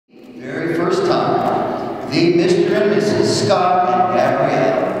son, the Mr. and Mrs. Scott and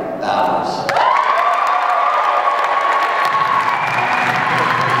Gabrielle Bowers.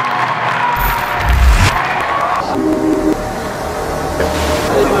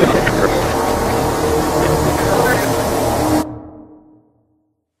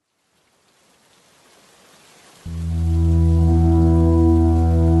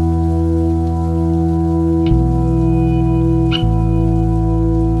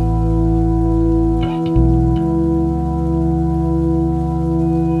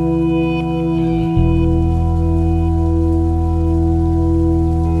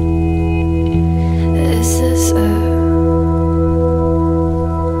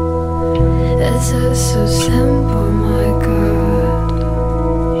 So simple, my God.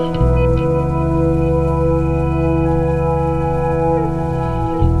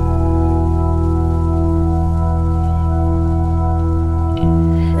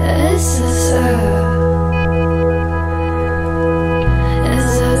 Is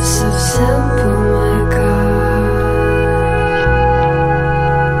it so simple, my God?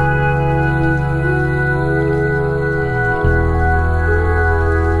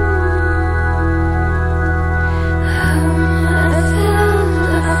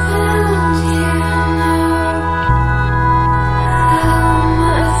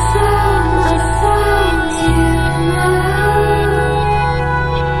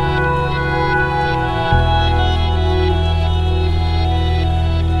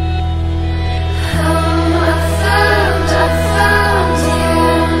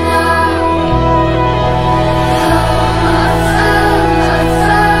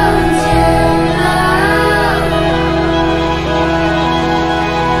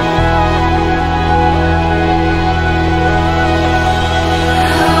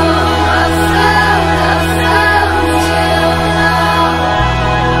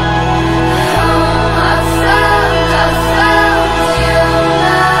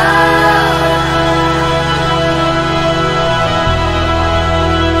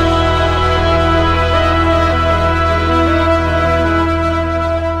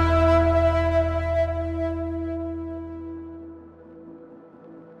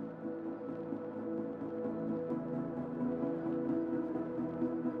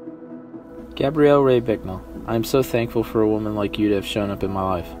 Gabrielle Ray Bicknell, I am so thankful for a woman like you to have shown up in my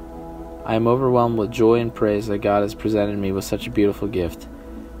life. I am overwhelmed with joy and praise that God has presented me with such a beautiful gift.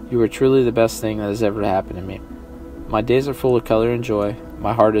 You are truly the best thing that has ever happened to me. My days are full of color and joy.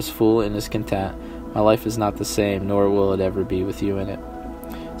 My heart is full and is content. My life is not the same, nor will it ever be with you in it.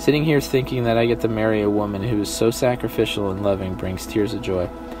 Sitting here thinking that I get to marry a woman who is so sacrificial and loving brings tears of joy.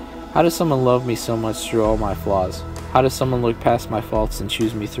 How does someone love me so much through all my flaws? How does someone look past my faults and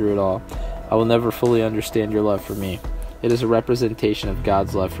choose me through it all? I will never fully understand your love for me. It is a representation of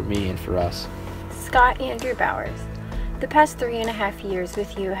God's love for me and for us. Scott Andrew Bowers. The past 3.5 years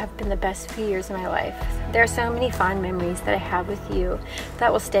with you have been the best few years of my life. There are so many fond memories that I have with you that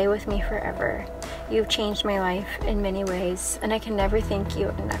will stay with me forever. You've changed my life in many ways, and I can never thank you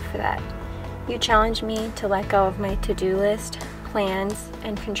enough for that. You challenged me to let go of my to-do list, plans,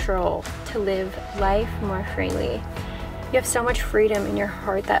 and control, to live life more freely. You have so much freedom in your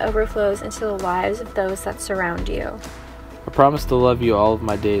heart that overflows into the lives of those that surround you. I promise to love you all of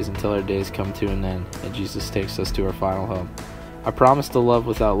my days until our days come to an end and Jesus takes us to our final home. I promise to love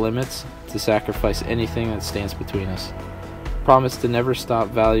without limits, to sacrifice anything that stands between us. I promise to never stop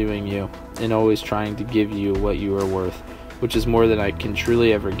valuing you and always trying to give you what you are worth, which is more than I can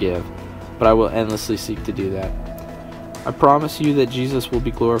truly ever give, but I will endlessly seek to do that. I promise you that Jesus will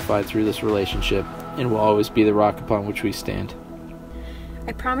be glorified through this relationship and will always be the rock upon which we stand.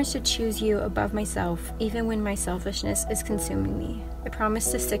 I promise to choose you above myself, even when my selfishness is consuming me. I promise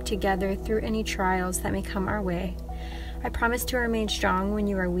to stick together through any trials that may come our way. I promise to remain strong when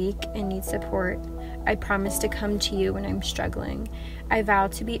you are weak and need support. I promise to come to you when I'm struggling. I vow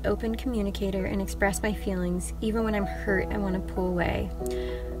to be open communicator and express my feelings, even when I'm hurt and want to pull away.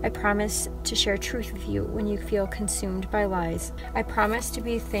 I promise to share truth with you when you feel consumed by lies. I promise to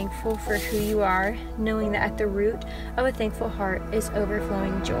be thankful for who you are, knowing that at the root of a thankful heart is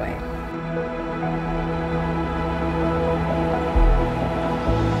overflowing joy.